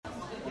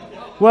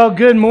Well,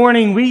 good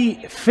morning. We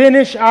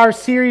finish our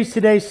series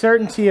today,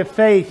 Certainty of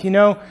Faith.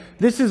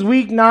 This is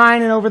week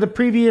 9, and over the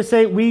previous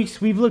 8 weeks,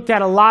 we've looked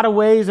at a lot of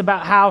ways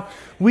about how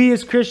we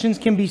as Christians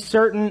can be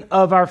certain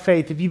of our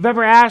faith. If you've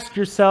ever asked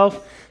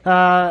yourself,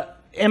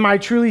 am I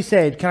truly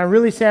saved? Can I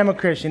really say I'm a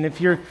Christian?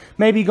 If you're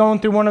maybe going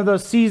through one of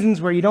those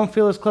seasons where you don't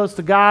feel as close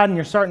to God and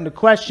you're starting to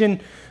question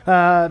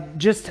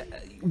just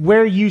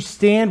where you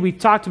stand, we've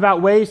talked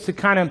about ways to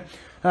kind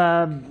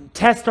of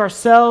test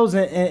ourselves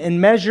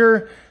and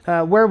measure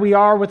where we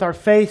are with our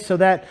faith so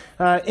that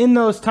in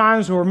those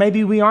times where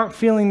maybe we aren't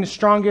feeling the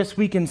strongest,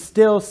 we can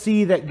still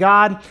see that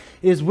God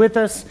is with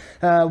us.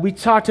 We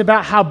talked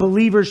about how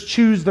believers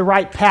choose the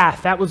right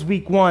path. That was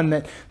week 1,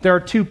 that there are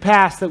 2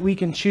 paths that we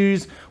can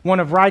choose, one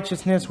of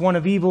righteousness, one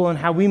of evil, and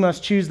how we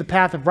must choose the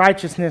path of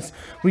righteousness.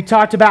 We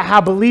talked about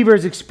how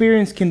believers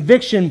experience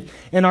conviction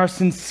and are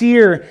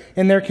sincere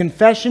in their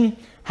confession,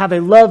 how they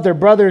love their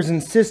brothers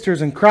and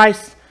sisters in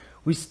Christ.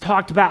 We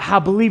talked about how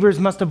believers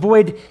must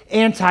avoid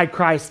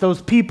Antichrist,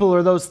 those people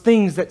or those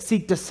things that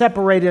seek to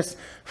separate us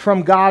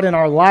from God in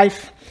our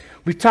life.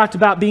 We've talked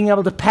about being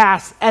able to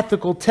pass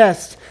ethical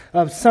tests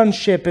of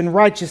sonship and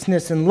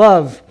righteousness and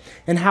love,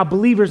 and how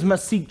believers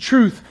must seek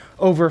truth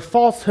over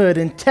falsehood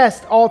and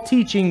test all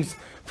teachings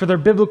for their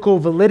biblical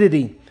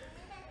validity.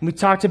 And we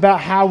talked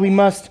about how we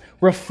must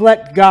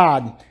reflect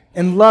God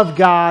and love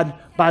God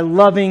by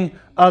loving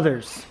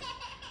others.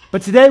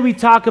 But today we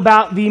talk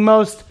about the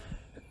most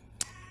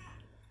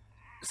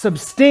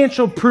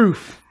substantial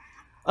proof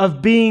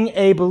of being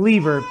a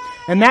believer,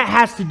 and that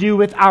has to do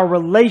with our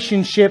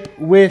relationship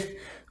with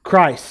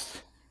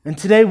Christ. And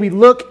today we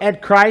look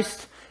at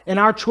Christ and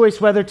our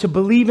choice whether to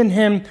believe in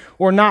Him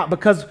or not,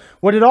 because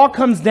what it all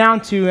comes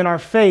down to in our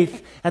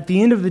faith at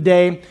the end of the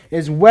day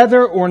is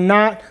whether or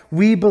not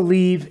we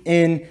believe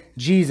in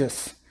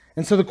Jesus.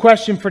 And so the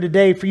question for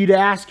today for you to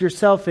ask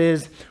yourself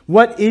is,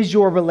 what is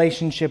your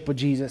relationship with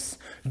Jesus?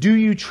 Do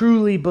you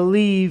truly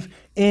believe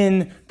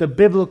in the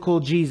biblical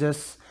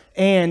Jesus?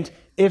 And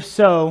if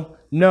so,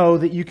 know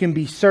that you can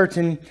be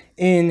certain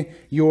in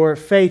your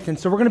faith. And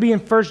so we're going to be in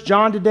 1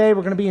 John today.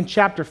 We're going to be in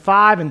chapter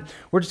 5, and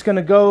we're just going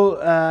to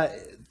go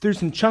through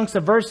some chunks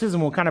of verses,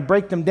 and we'll kind of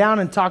break them down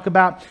and talk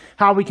about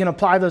how we can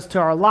apply those to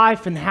our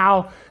life and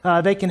how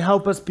they can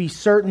help us be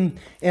certain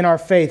in our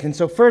faith. And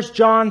so 1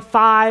 John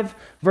 5,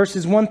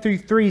 verses 1 through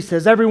 3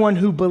 says, "Everyone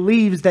who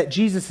believes that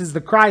Jesus is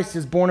the Christ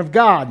is born of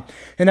God,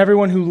 and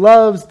everyone who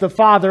loves the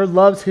Father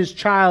loves his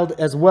child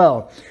as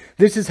well.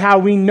 This is how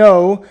we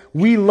know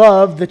we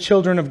love the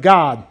children of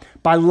God,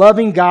 by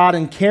loving God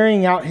and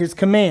carrying out His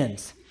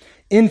commands.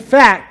 In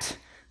fact,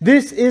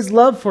 this is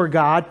love for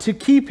God, to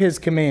keep His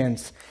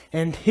commands,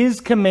 and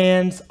His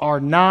commands are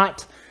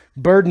not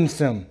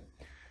burdensome.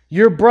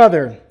 Your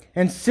brother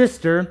and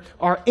sister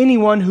are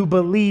anyone who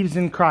believes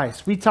in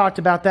Christ." We talked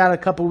about that a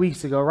couple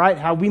weeks ago, right?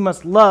 How we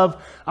must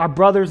love our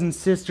brothers and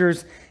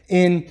sisters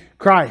in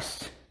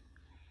Christ.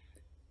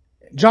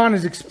 John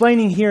is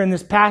explaining here in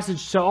this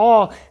passage to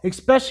all,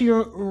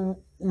 especially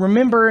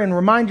remember and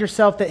remind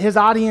yourself that his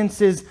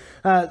audience is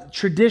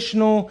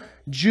traditional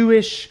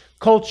Jewish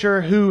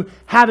culture who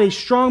have a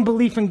strong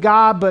belief in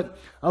God, but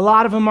a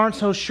lot of them aren't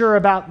so sure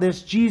about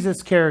this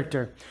Jesus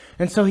character.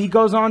 And so he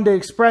goes on to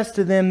express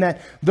to them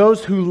that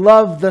those who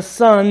love the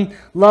Son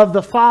love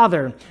the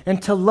Father.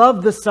 And to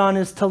love the Son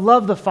is to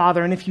love the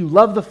Father. And if you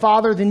love the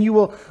Father, then you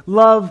will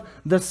love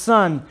the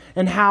Son.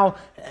 And how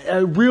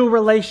a real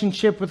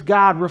relationship with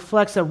God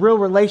reflects a real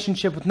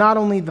relationship with not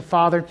only the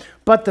Father,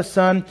 but the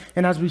Son.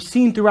 And as we've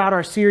seen throughout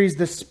our series,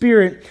 the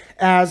Spirit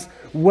as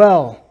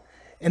well.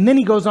 And then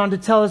he goes on to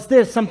tell us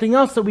this, something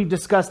else that we've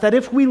discussed, that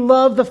if we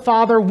love the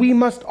Father, we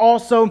must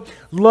also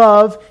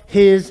love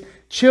His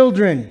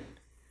children.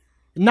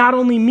 It not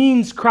only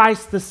means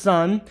Christ the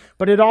Son,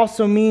 but it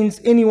also means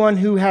anyone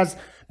who has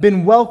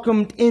been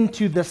welcomed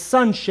into the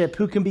sonship,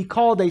 who can be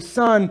called a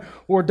son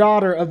or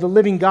daughter of the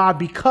living God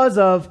because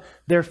of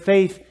their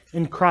faith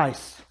in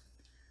Christ.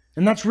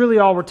 And that's really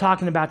all we're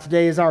talking about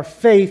today, is our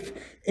faith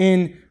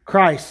in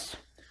Christ.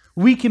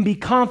 We can be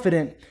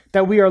confident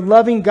that we are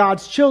loving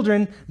God's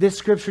children, this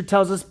scripture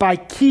tells us, by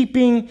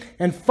keeping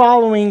and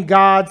following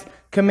God's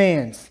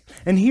commands.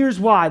 And here's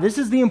why. This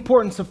is the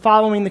importance of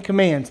following the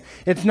commands.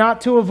 It's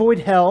not to avoid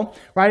hell,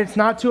 right? It's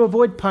not to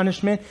avoid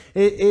punishment.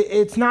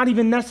 It's not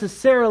even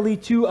necessarily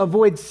to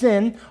avoid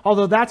sin,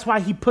 although that's why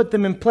He put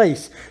them in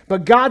place.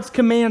 But God's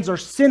commands are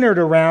centered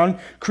around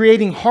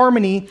creating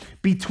harmony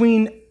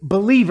between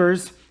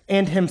believers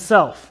and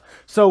Himself.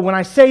 So when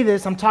I say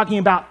this, I'm talking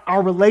about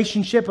our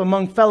relationship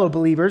among fellow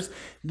believers.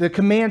 The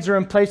commands are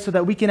in place so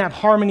that we can have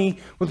harmony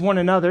with one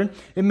another.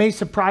 It may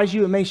surprise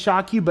you, it may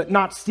shock you, but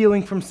not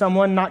stealing from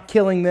someone, not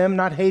killing them,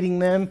 not hating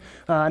them,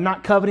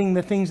 not coveting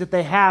the things that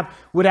they have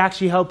would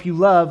actually help you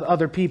love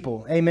other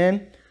people.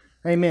 Amen?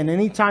 Amen.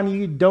 Anytime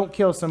you don't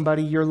kill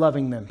somebody, you're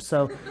loving them.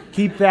 So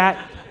keep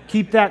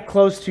that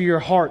close to your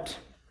heart.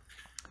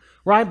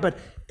 Right? But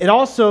it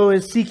also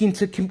is seeking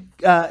to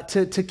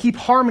keep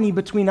harmony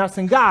between us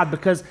and God,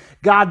 because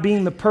God,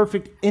 being the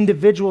perfect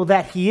individual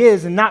that He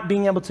is and not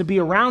being able to be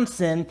around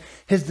sin,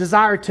 His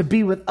desire to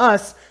be with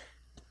us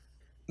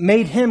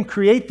made him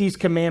create these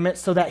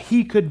commandments so that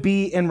he could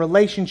be in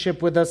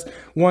relationship with us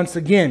once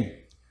again.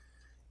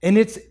 And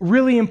it's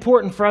really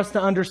important for us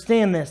to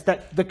understand this,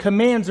 that the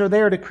commands are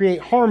there to create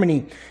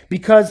harmony,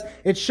 because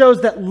it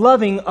shows that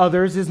loving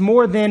others is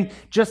more than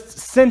just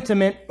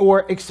sentiment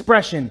or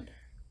expression.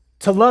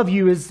 To love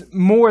you is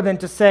more than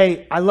to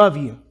say, I love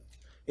you.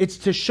 It's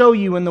to show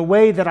you in the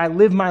way that I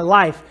live my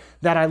life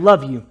that I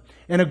love you.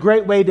 And a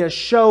great way to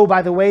show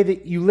by the way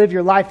that you live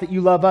your life that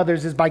you love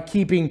others is by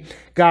keeping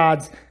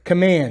God's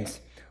commands.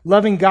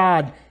 Loving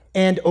God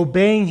and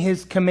obeying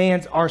his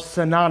commands are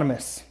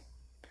synonymous.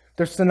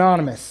 They're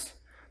synonymous.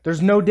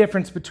 There's no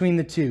difference between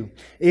the two.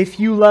 If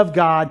you love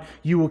God,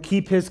 you will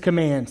keep his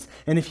commands.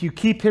 And if you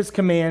keep his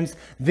commands,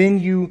 then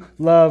you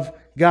love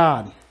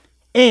God.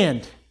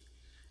 And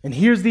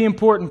here's the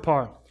important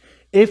part.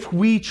 If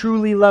we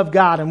truly love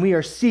God and we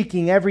are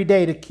seeking every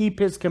day to keep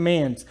his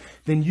commands,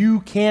 then you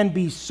can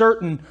be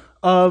certain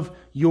of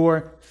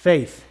your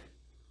faith.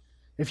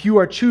 If you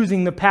are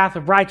choosing the path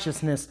of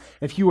righteousness,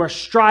 if you are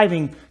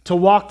striving to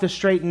walk the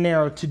straight and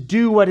narrow, to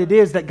do what it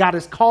is that God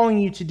is calling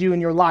you to do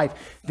in your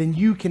life, then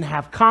you can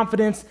have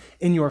confidence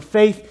in your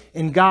faith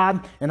in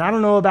God. And I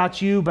don't know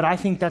about you, but I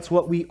think that's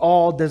what we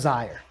all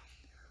desire.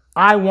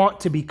 I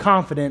want to be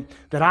confident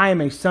that I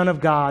am a son of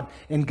God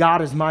and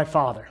God is my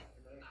Father.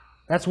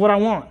 That's what I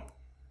want.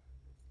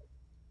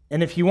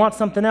 And if you want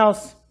something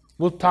else,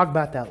 we'll talk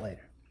about that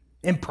later.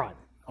 In private.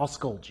 I'll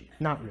scold you.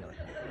 Not really.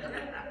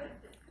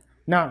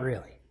 Not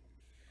really.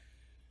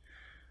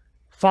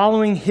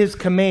 Following his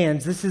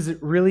commands, this is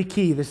really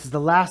key. This is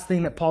the last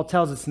thing that Paul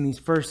tells us in these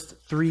first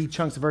 3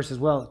 chunks of verses.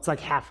 Well, it's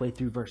like halfway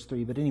through verse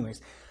 3, but anyways.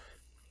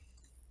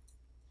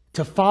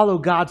 To follow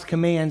God's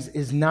commands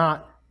is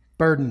not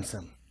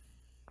burdensome.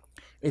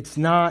 It's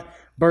not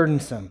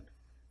burdensome.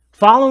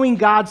 Following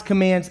God's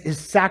commands is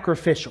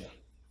sacrificial.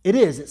 It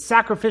is. It's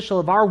sacrificial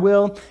of our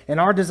will and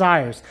our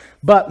desires.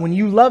 But when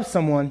you love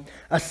someone,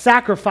 a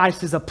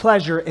sacrifice is a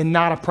pleasure and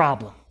not a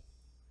problem.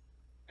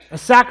 A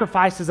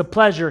sacrifice is a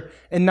pleasure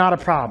and not a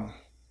problem.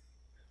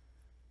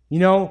 You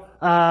know,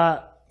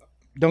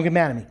 don't get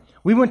mad at me.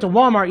 We went to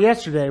Walmart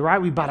yesterday,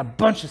 right? We bought a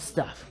bunch of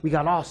stuff. We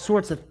got all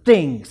sorts of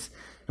things.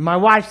 And my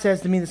wife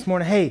says to me this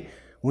morning, hey,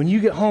 when you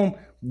get home,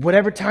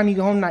 whatever time you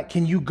go home tonight,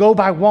 can you go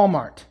by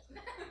Walmart?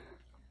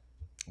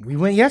 We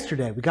went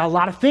yesterday. We got a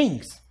lot of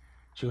things.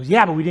 She goes,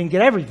 yeah, but we didn't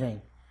get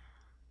everything.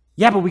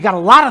 Yeah, but we got a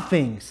lot of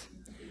things.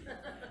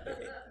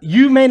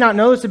 You may not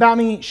know this about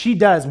me. She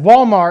does.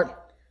 Walmart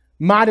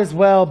might as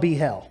well be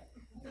hell.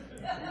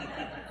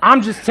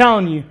 I'm just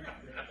telling you,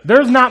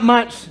 there's not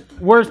much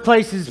worse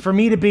places for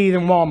me to be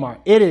than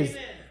Walmart. It is.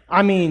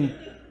 I mean,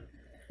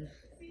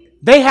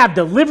 they have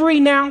delivery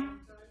now.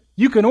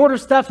 You can order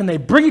stuff and they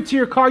bring it to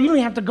your car. You don't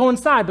even have to go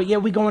inside, but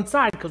yet we go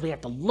inside because we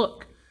have to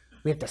look.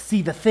 We have to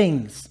see the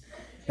things.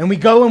 And we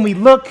go and we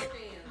look.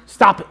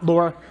 Stop it,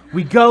 Laura.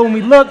 We go and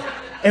we look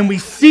and we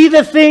see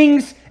the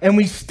things and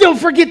we still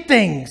forget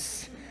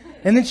things.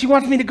 And then she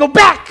wants me to go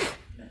back.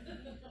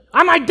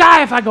 I might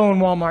die if I go in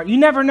Walmart. You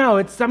never know.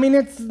 It's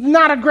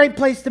not a great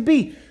place to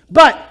be.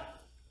 But,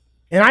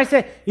 and I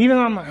say, even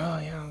though I'm like, oh,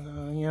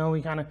 yeah,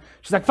 we kind of,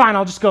 she's like, fine,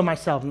 I'll just go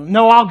myself.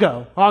 No, I'll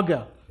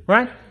go,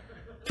 right?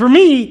 For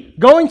me,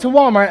 going to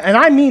Walmart, and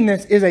I mean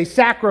this, is a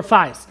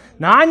sacrifice.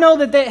 Now, I know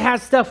that it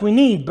has stuff we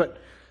need, but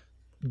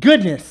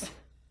goodness,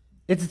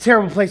 it's a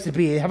terrible place to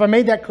be. Have I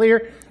made that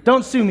clear?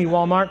 Don't sue me,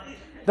 Walmart.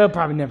 They'll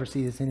probably never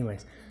see this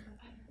anyways.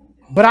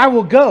 But I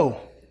will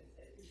go.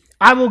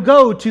 I will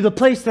go to the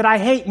place that I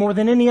hate more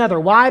than any other.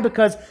 Why?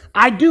 Because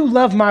I do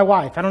love my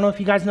wife. I don't know if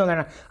you guys know that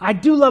or not. I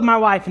do love my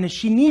wife, and if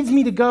she needs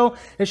me to go,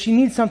 if she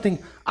needs something,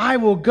 I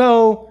will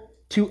go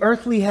to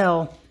earthly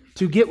hell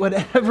to get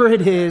whatever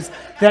it is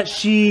that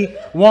she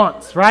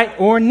wants, right?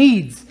 Or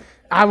needs.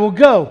 I will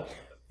go.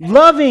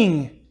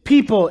 Loving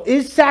people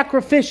is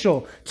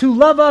sacrificial. To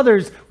love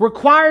others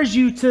requires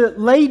you to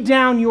lay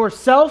down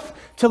yourself,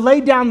 to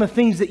lay down the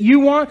things that you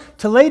want,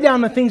 to lay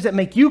down the things that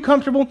make you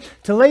comfortable,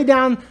 to lay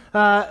down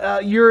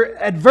your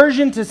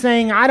aversion to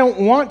saying, I don't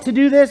want to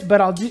do this,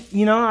 but I'll do,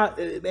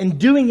 and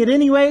doing it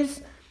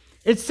anyways.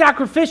 It's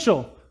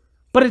sacrificial,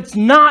 but it's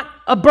not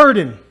a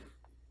burden.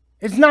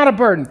 It's not a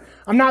burden.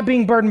 I'm not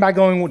being burdened by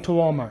going to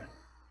Walmart.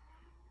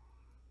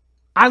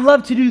 I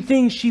love to do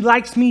things she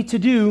likes me to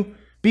do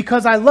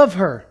because I love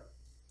her.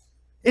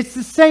 It's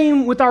the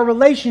same with our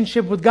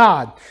relationship with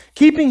God.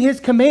 Keeping his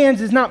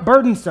commands is not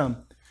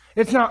burdensome.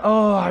 It's not,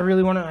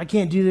 I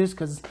can't do this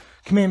because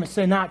commandments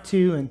say not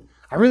to, and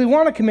I really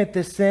want to commit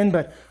this sin,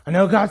 but I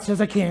know God says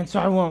I can't,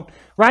 so I won't,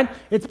 right?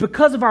 It's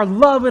because of our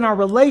love and our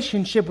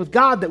relationship with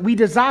God that we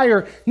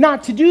desire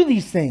not to do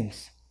these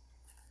things.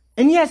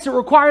 And yes, it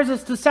requires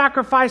us to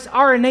sacrifice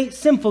our innate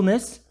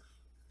sinfulness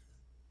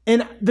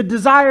and the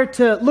desire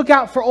to look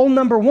out for old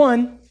number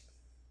one,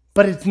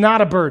 but it's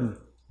not a burden.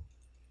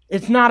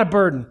 It's not a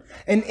burden.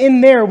 And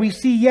in there, we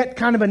see yet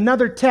kind of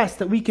another test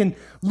that we can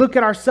look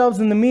at ourselves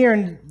in the mirror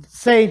and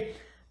say,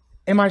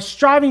 am I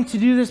striving to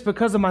do this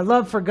because of my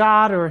love for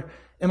God, or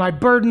am I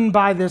burdened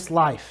by this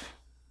life?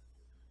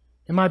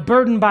 Am I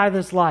burdened by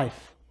this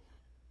life?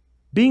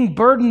 Being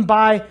burdened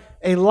by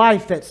a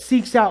life that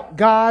seeks out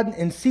God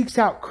and seeks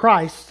out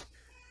Christ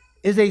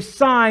is a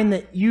sign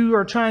that you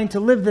are trying to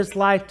live this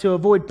life to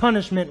avoid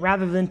punishment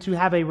rather than to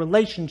have a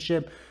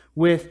relationship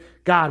with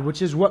God,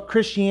 which is what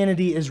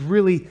Christianity is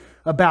really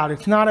about.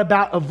 It's not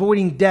about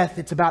avoiding death.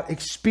 It's about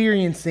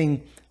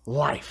experiencing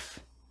life.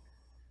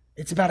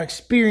 It's about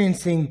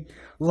experiencing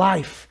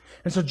life.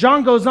 And so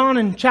John goes on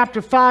in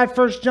chapter 5,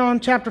 1 John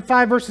chapter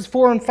 5, verses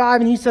 4 and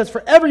 5, and he says,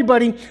 "For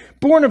everybody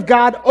born of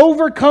God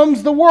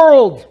overcomes the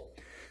world.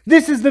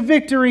 This is the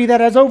victory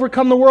that has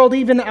overcome the world,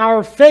 even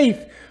our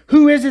faith.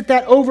 Who is it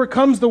that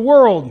overcomes the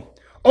world?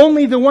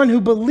 Only the one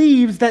who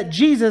believes that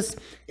Jesus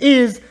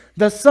is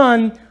the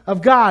Son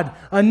of God."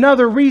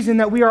 Another reason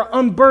that we are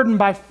unburdened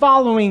by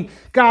following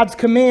God's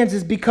commands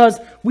is because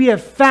we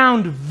have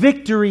found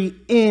victory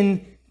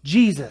in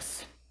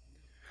Jesus.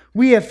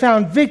 We have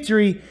found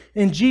victory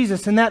in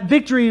Jesus, and that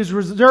victory is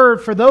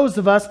reserved for those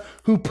of us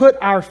who put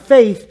our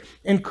faith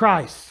in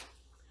Christ.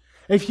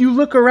 If you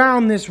look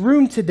around this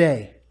room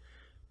today,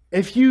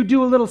 if you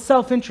do a little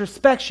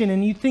self-introspection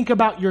and you think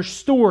about your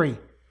story,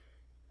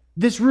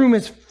 this room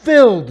is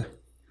filled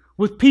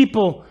with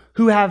people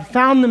who have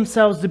found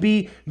themselves to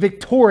be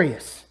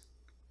victorious,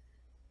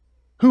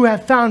 who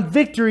have found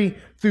victory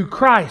through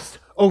Christ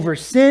over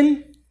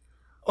sin,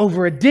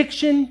 over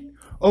addiction,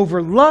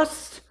 over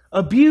lust,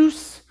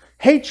 abuse,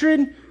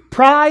 hatred,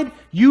 pride,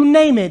 you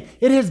name it.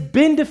 It has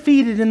been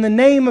defeated in the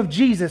name of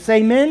Jesus.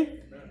 Amen?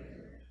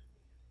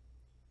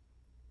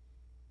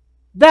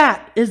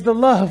 That is the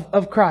love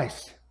of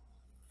Christ.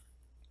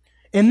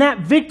 And that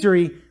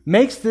victory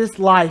makes this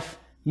life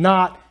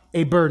not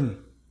a burden.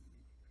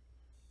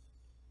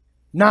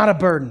 Not a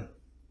burden.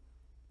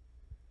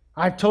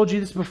 I've told you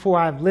this before.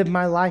 I've lived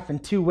my life in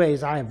two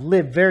ways. I have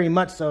lived very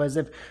much so as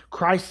if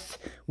Christ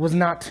was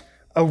not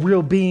a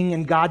real being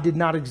and God did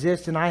not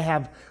exist. And I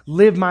have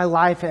lived my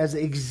life as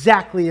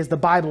exactly as the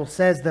Bible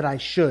says that I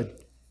should.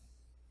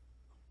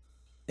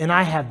 And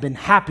I have been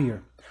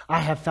happier. I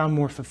have found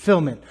more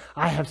fulfillment.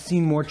 I have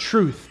seen more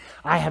truth.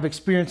 I have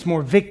experienced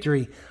more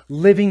victory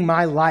living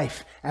my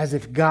life as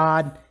if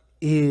God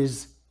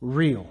is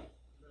real.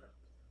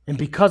 And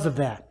because of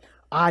that,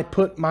 I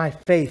put my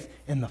faith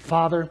in the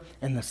Father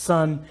and the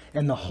Son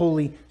and the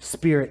Holy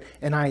Spirit,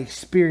 and I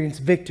experience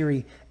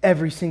victory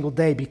every single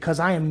day because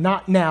I am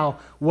not now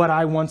what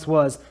I once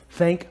was.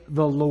 Thank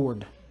the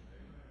Lord.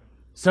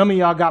 Some of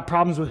y'all got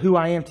problems with who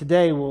I am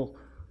today. Well,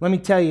 let me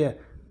tell you,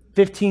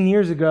 15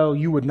 years ago,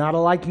 you would not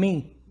have liked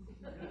me.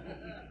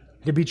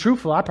 To be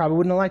truthful, I probably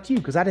wouldn't have liked you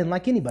because I didn't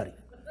like anybody.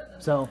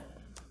 So,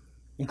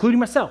 including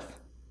myself.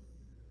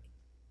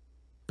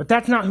 But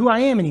that's not who I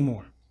am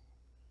anymore.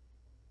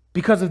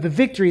 Because of the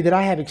victory that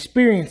I have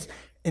experienced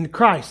in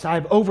Christ, I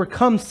have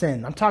overcome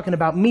sin. I'm talking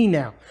about me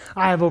now.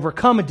 I have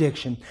overcome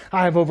addiction.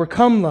 I have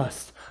overcome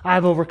lust. I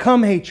have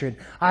overcome hatred.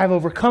 I have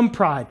overcome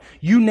pride.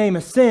 You name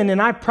a sin,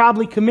 and I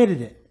probably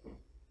committed it.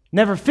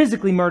 Never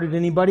physically murdered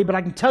anybody, but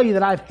I can tell you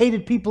that I've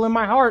hated people in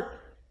my heart.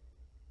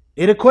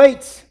 It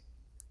equates.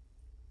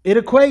 It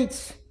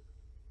equates.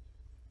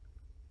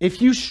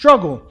 If you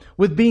struggle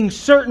with being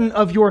certain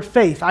of your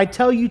faith, I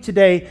tell you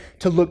today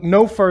to look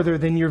no further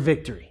than your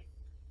victory.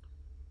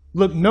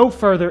 Look no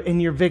further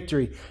in your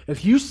victory.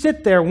 If you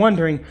sit there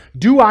wondering,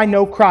 do I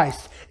know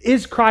Christ?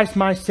 Is Christ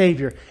my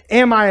Savior?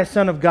 Am I a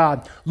son of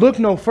God? Look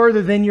no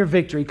further than your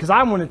victory, because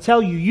I want to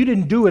tell you, you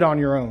didn't do it on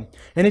your own.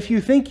 And if you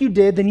think you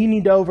did, then you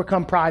need to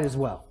overcome pride as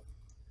well.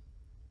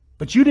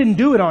 But you didn't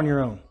do it on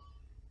your own.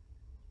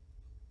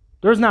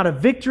 There's not a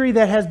victory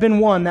that has been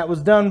won that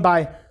was done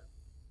by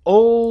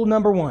old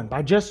number one,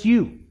 by just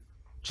you.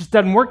 It just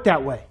doesn't work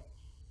that way.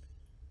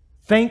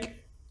 Thank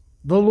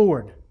the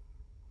Lord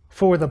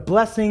for the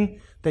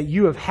blessing that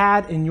you have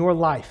had in your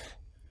life.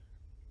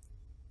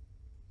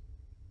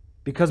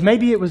 Because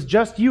maybe it was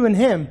just you and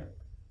him,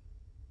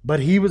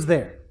 but he was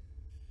there.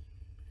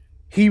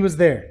 He was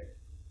there.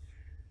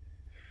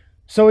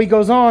 So he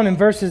goes on in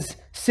verses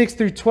 6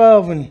 through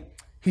 12, and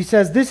he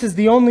says, this is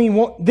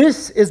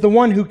the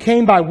one who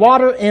came by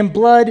water and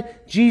blood,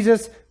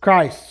 Jesus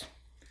Christ.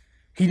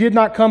 He did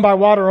not come by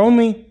water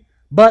only,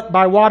 but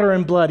by water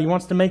and blood. He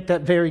wants to make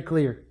that very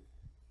clear.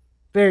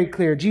 Very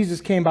clear. Jesus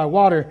came by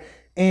water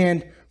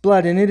and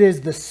blood, and it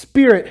is the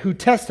Spirit who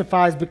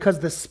testifies, because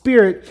the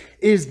Spirit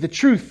is the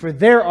truth. For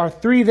there are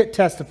three that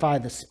testify: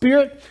 the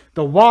Spirit,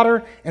 the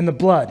water, and the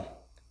blood.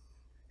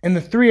 And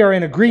the three are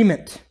in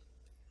agreement.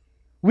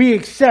 We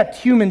accept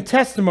human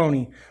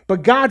testimony,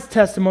 but God's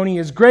testimony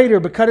is greater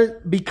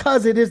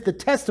because it is the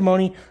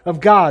testimony of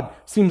God.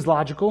 Seems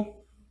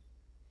logical.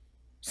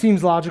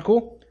 Seems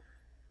logical.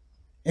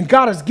 And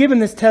God has given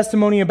this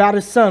testimony about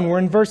his Son. We're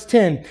in verse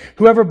 10.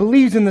 Whoever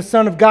believes in the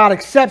Son of God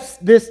accepts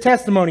this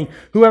testimony.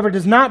 Whoever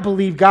does not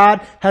believe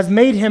God has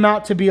made him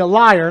out to be a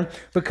liar,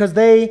 because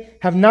they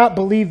have not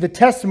believed the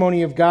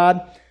testimony of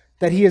God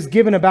that he has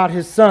given about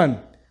his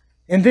Son.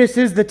 And this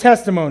is the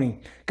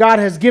testimony. God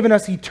has given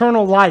us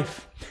eternal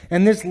life,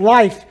 and this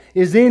life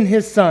is in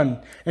his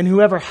Son. And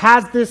whoever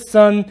has this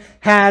Son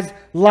has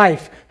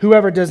life.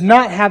 Whoever does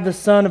not have the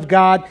Son of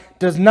God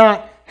does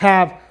not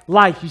have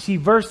life. You see,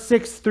 verse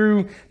 6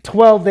 through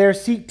 12 there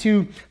seek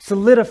to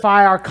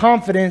solidify our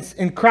confidence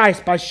in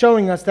Christ by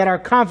showing us that our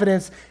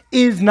confidence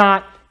is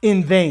not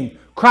in vain.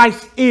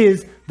 Christ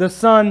is the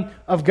Son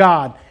of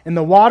God. And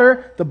the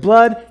water, the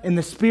blood, and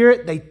the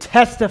Spirit, they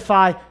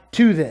testify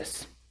to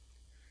this.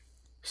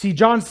 See,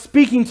 John's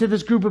speaking to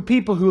this group of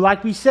people who,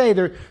 like we say,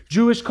 they're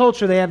Jewish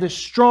culture. They have this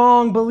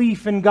strong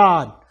belief in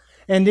God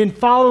and in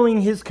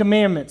following His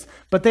commandments,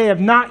 but they have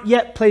not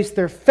yet placed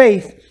their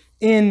faith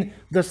in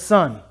the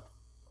Son.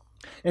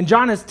 And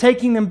John is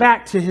taking them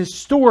back to his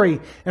story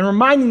and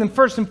reminding them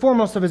first and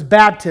foremost of his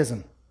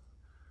baptism.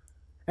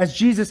 As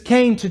Jesus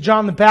came to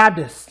John the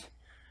Baptist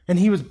and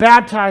he was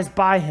baptized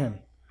by him,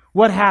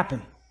 what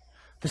happened?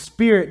 The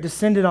Spirit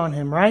descended on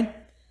him, right?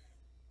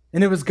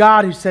 And it was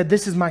God who said,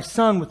 "This is my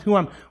Son with whom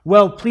I'm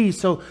well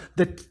pleased." So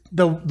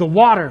the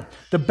water,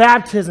 the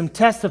baptism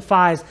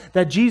testifies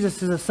that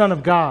Jesus is the Son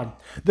of God.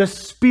 The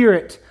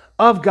Spirit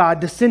of God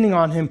descending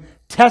on him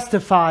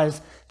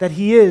testifies that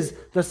he is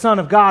the Son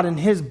of God, and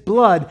his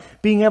blood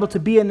being able to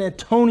be an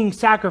atoning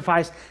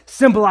sacrifice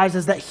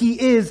symbolizes that he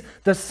is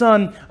the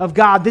Son of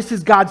God. This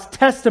is God's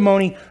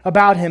testimony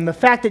about him. The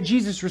fact that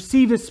Jesus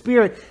received his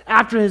Spirit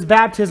after his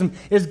baptism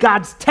is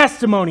God's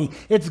testimony.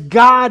 It's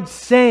God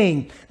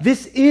saying,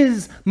 "This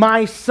is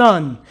my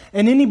Son."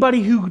 And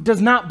anybody who does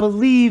not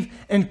believe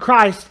in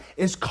Christ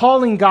is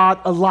calling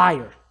God a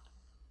liar.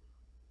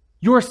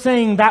 You're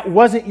saying that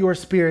wasn't your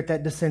Spirit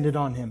that descended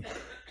on him.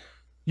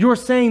 You're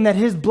saying that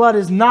his blood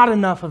is not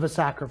enough of a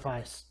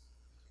sacrifice.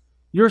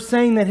 You're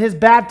saying that his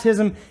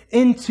baptism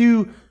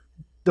into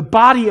the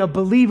body of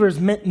believers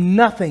meant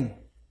nothing.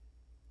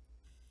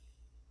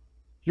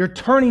 You're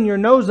turning your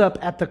nose up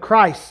at the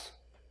Christ,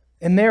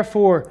 and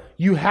therefore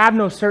you have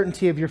no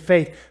certainty of your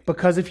faith,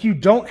 because if you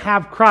don't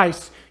have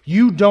Christ,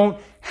 you don't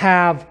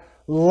have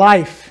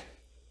life.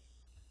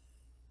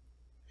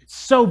 It's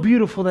so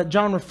beautiful that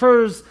John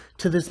refers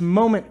to this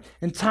moment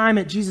in time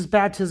at Jesus'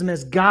 baptism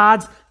as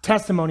God's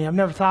testimony. I've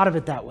never thought of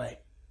it that way.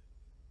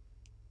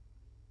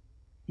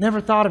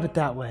 Never thought of it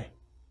that way.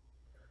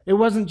 It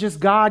wasn't just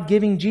God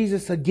giving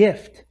Jesus a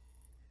gift.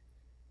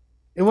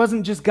 It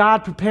wasn't just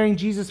God preparing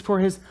Jesus for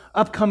his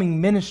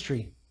upcoming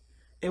ministry.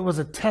 It was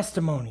a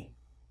testimony.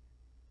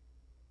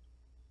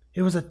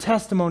 It was a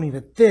testimony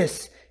that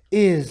this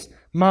is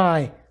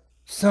my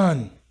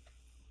Son.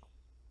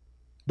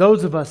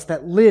 Those of us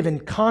that live in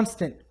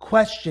constant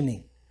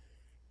questioning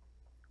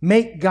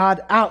make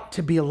God out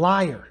to be a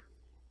liar.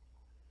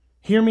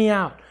 Hear me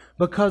out,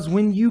 because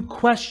when you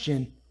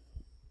question,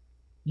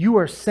 you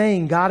are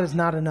saying God is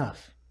not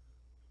enough.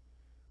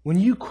 When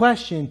you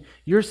question,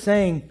 you're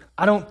saying,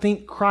 I don't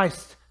think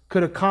Christ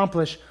could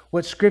accomplish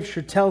what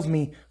Scripture tells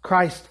me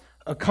Christ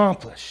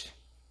accomplished.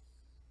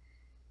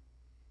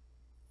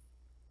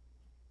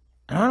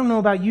 And I don't know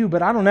about you,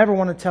 but I don't ever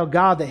want to tell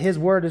God that his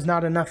word is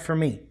not enough for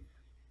me.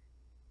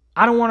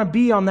 I don't want to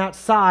be on that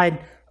side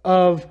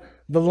of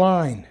the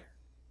line.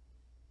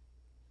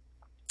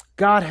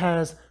 God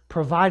has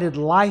provided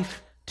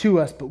life to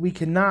us, but we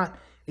cannot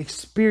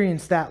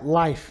experience that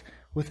life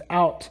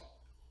without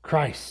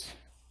Christ.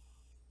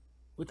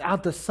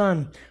 Without the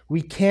Son,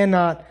 we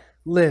cannot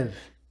live.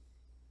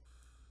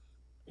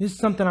 Here's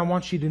something I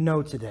want you to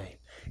know today.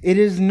 It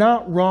is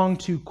not wrong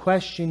to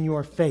question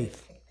your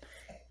faith.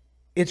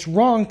 It's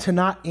wrong to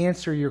not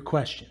answer your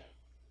question.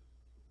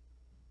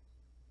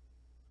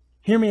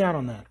 Hear me out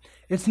on that.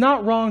 It's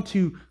not wrong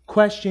to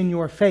question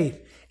your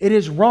faith. It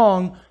is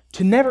wrong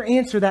to never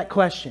answer that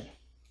question.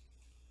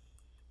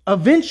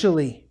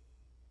 Eventually,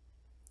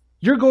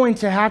 you're going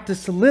to have to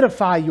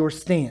solidify your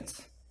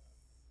stance.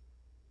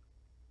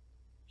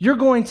 You're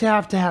going to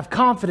have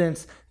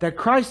confidence that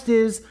Christ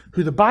is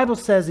who the Bible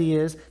says he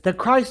is, that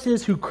Christ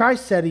is who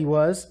Christ said he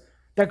was,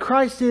 that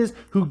Christ is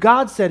who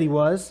God said he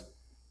was.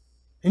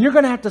 And you're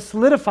going to have to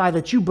solidify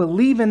that you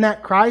believe in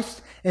that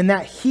Christ and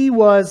that he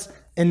was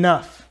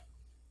enough.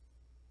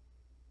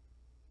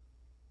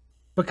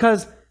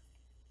 Because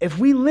if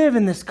we live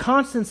in this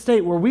constant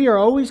state where we are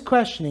always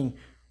questioning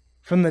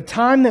from the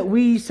time that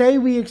we say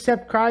we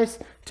accept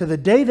Christ to the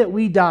day that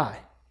we die,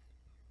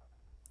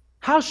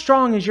 how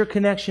strong is your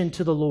connection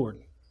to the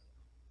Lord?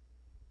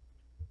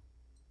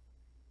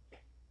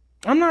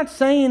 I'm not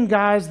saying,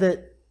 guys,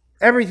 that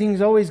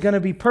everything's always going to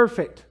be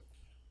perfect.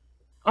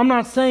 I'm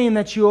not saying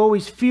that you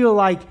always feel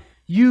like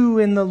you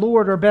and the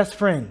Lord are best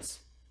friends.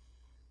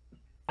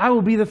 I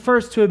will be the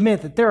first to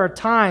admit that there are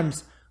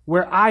times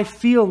where I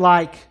feel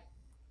like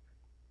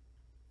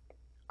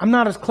I'm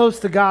not as close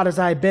to God as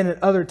I have been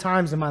at other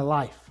times in my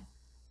life.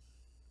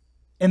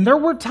 And there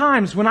were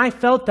times when I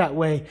felt that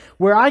way,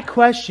 where I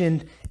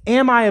questioned,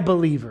 am I a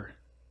believer?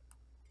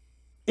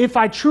 If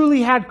I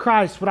truly had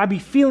Christ, would I be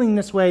feeling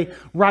this way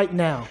right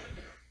now?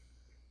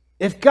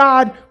 If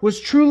God was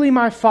truly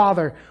my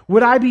Father,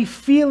 would I be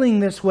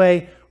feeling this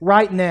way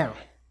right now?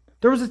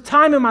 There was a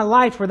time in my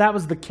life where that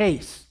was the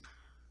case,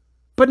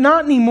 but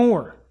not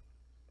anymore.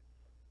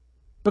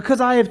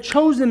 Because I have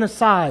chosen a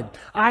side.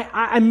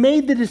 I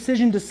made the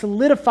decision to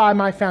solidify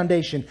my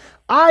foundation.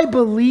 I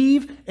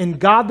believe in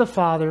God the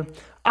Father.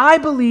 I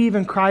believe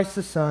in Christ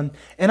the Son,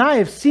 and I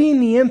have seen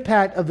the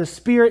impact of the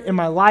Spirit in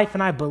my life,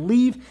 and I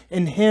believe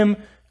in Him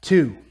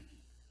too.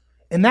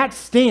 In that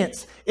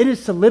stance, it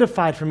is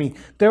solidified for me.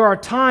 There are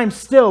times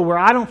still where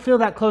I don't feel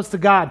that close to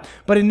God,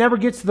 but it never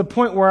gets to the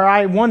point where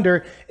I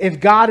wonder if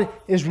God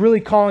is really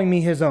calling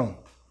me His own.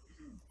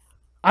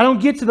 I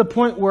don't get to the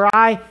point where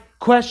I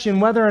question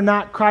whether or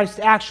not Christ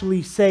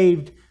actually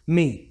saved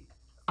me.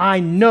 I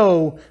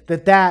know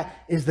that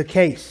that is the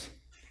case.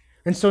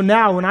 And so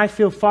now when I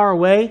feel far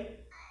away,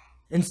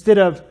 instead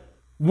of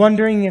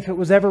wondering if it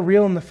was ever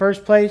real in the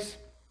first place,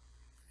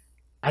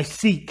 I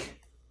seek.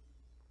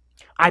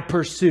 I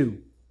pursue.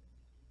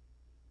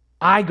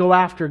 I go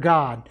after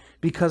God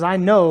because I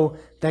know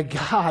that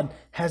God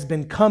has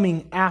been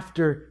coming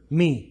after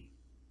me.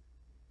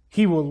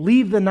 He will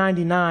leave the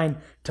 99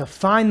 to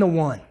find the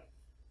one.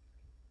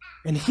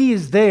 And He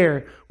is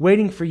there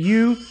waiting for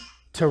you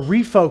to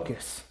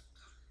refocus.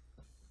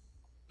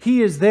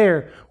 He is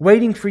there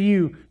waiting for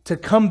you to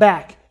come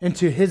back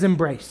into His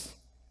embrace.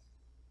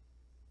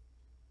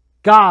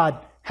 God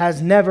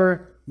has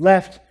never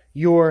left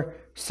your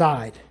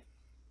side.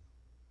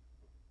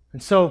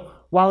 And so,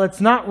 while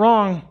it's not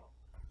wrong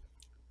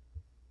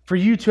for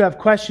you to have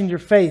questioned your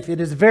faith,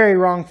 it is very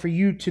wrong for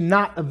you to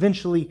not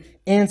eventually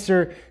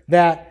answer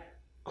that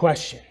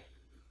question.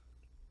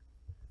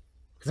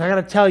 Because I got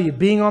to tell you,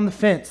 being on the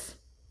fence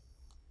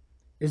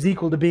is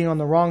equal to being on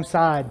the wrong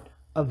side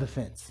of the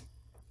fence.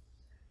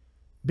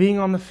 Being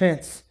on the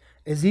fence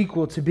is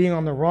equal to being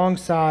on the wrong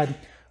side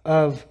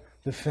of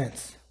the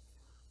fence.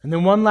 And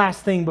then one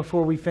last thing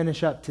before we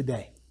finish up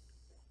today.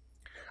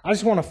 I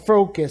just want to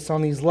focus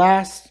on these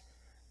last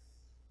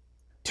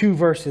two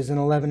verses in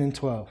 11 and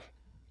 12.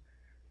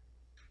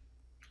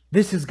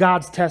 This is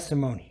God's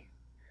testimony,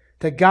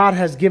 that God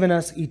has given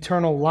us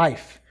eternal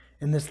life,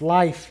 and this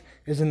life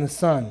is in the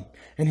Son.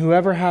 And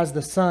whoever has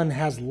the Son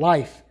has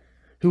life.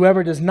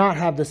 Whoever does not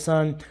have the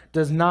Son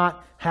does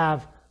not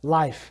have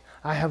life.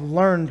 I have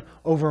learned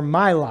over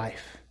my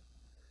life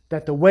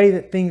that the way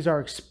that things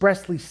are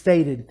expressly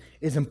stated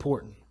is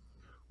important.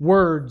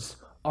 Words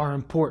are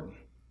important.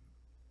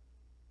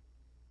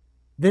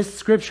 This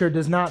scripture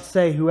does not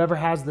say whoever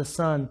has the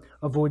Son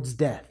avoids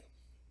death.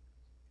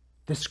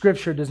 The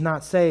scripture does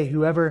not say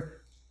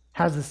whoever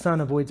has the Son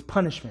avoids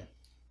punishment.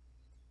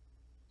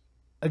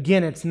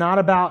 Again, it's not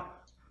about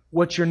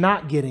what you're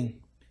not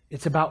getting.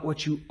 It's about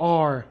what you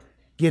are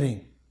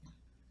getting.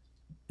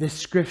 This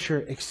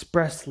scripture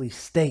expressly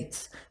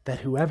states that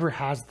whoever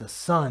has the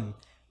Son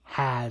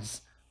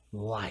has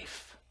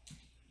life.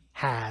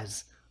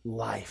 Has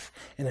life.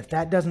 And if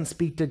that doesn't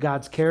speak to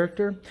God's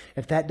character,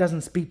 if that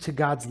doesn't speak to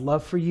God's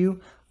love for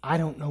you, I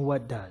don't know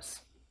what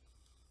does.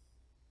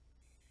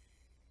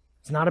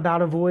 It's not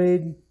about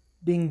avoiding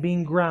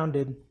being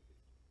grounded.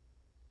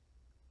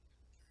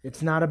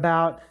 It's not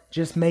about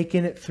just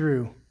making it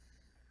through.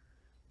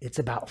 It's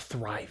about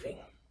thriving.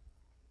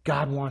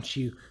 God wants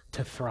you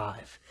to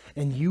thrive.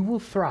 And you will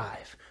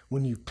thrive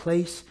when you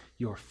place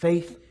your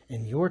faith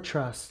and your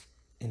trust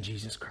in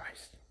Jesus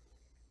Christ.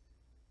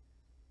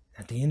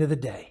 At the end of the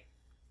day,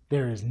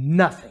 there is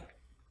nothing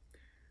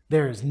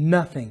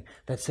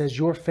that says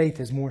your faith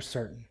is more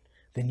certain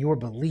than your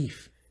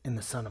belief in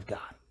the Son of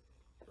God.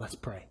 Let's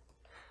pray.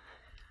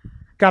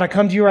 God, I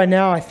come to you right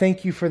now. I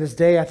thank you for this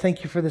day. I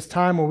thank you for this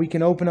time where we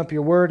can open up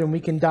your word and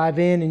we can dive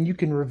in and you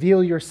can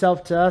reveal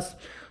yourself to us.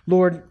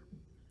 Lord,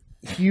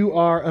 you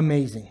are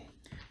amazing.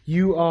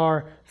 You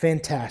are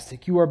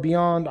fantastic. You are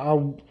beyond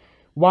our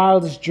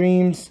wildest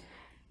dreams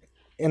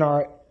and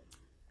our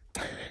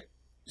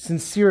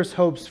sincerest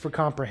hopes for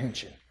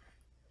comprehension.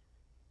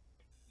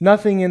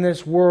 Nothing in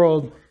this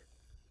world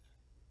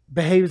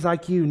behaves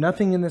like you.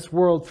 Nothing in this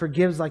world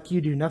forgives like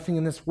you do. Nothing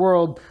in this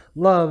world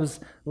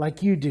loves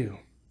like you do.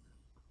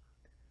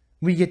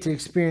 We get to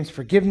experience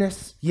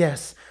forgiveness,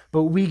 yes,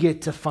 but we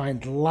get to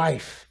find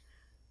life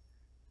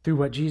through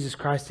what Jesus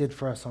Christ did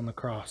for us on the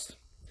cross.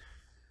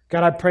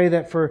 God, I pray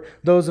that for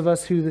those of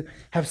us who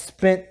have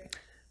spent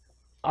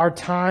our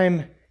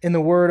time in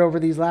the Word over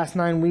these last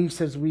 9 weeks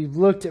as we've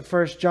looked at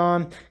 1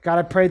 John, God,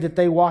 I pray that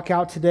they walk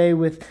out today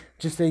with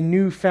just a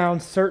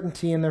newfound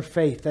certainty in their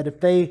faith, that if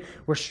they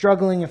were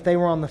struggling, if they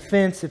were on the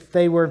fence, if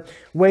they were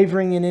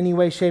wavering in any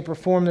way, shape, or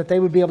form, that they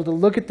would be able to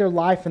look at their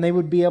life and they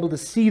would be able to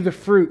see the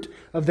fruit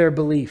of their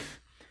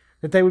belief,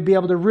 that they would be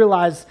able to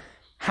realize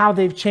how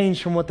they've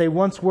changed from what they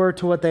once were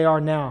to what they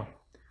are now,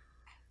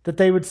 that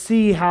they would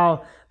see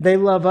how they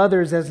love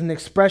others as an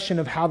expression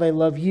of how they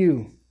love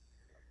you,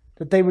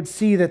 that they would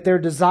see that their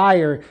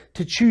desire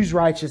to choose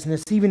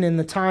righteousness, even in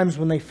the times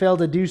when they fail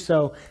to do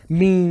so,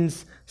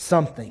 means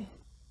something.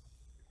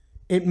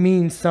 It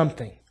means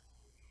something.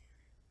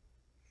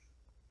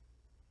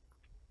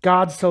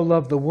 God so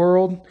loved the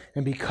world,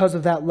 and because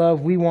of that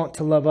love, we want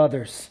to love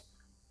others.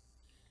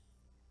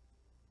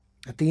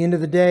 At the end of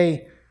the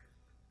day,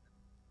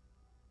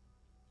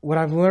 what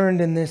I've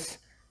learned in this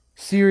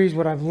series,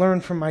 what I've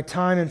learned from my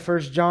time in 1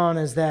 John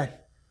is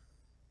that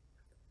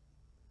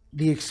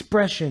the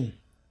expression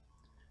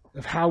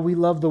of how we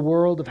love the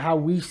world, of how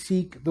we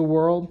seek the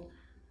world,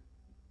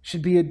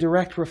 should be a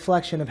direct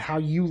reflection of how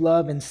you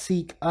love and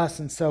seek us.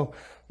 And so,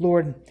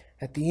 Lord,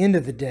 at the end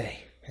of the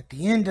day,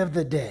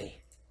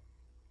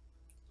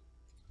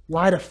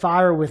 light a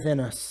fire within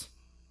us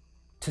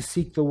to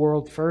seek the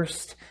world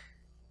first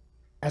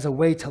as a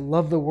way to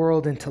love the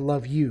world and to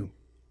love you.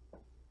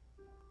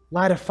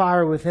 Light a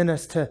fire within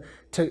us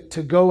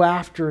to go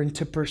after and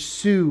to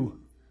pursue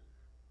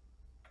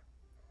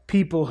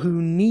people who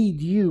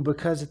need you,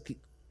 because at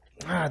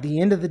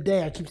the end of the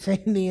day, I keep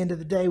saying the end of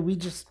the day, we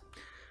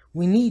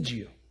need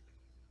you.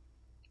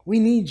 We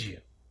need you.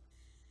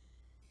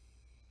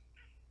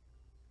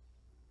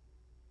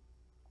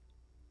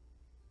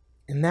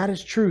 And that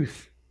is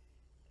truth.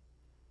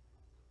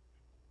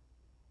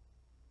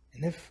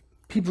 And if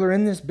people are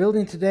in this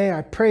building today,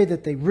 I pray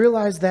that they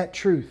realize that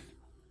truth.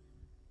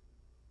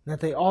 And that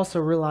they also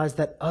realize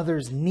that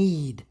others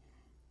need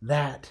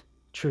that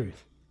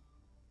truth.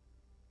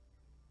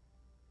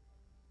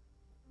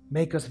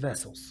 Make us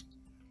vessels.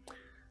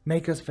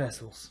 Make us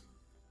vessels.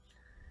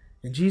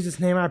 In Jesus'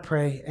 name I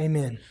pray,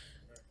 amen.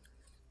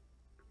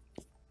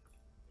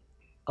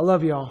 I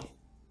love y'all.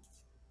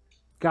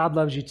 God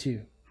loves you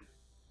too.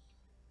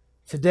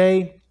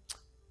 Today,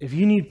 if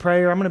you need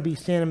prayer, I'm going to be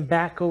standing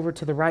back over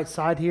to the right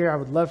side here. I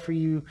would love for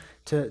you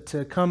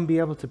to come be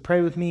able to pray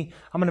with me.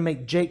 I'm going to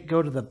make Jake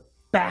go to the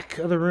back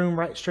of the room,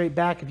 right straight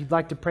back. If you'd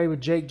like to pray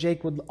with Jake,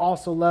 Jake would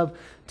also love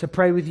to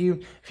pray with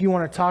you. If you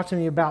want to talk to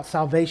me about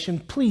salvation,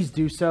 please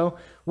do so.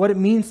 What it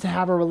means to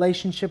have a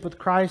relationship with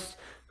Christ.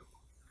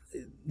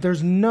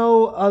 There's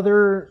no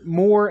other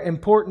more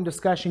important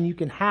discussion you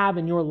can have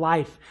in your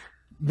life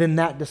than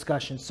that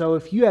discussion. So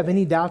if you have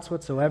any doubts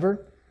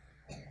whatsoever,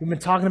 we've been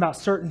talking about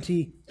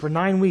certainty for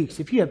 9 weeks.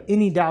 If you have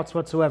any doubts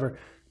whatsoever,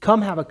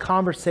 come have a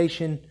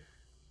conversation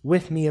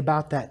with me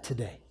about that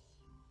today.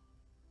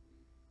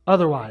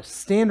 Otherwise,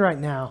 stand right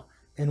now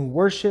and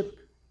worship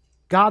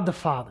God the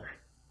Father,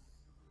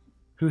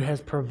 who has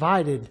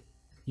provided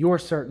your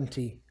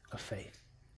certainty of faith.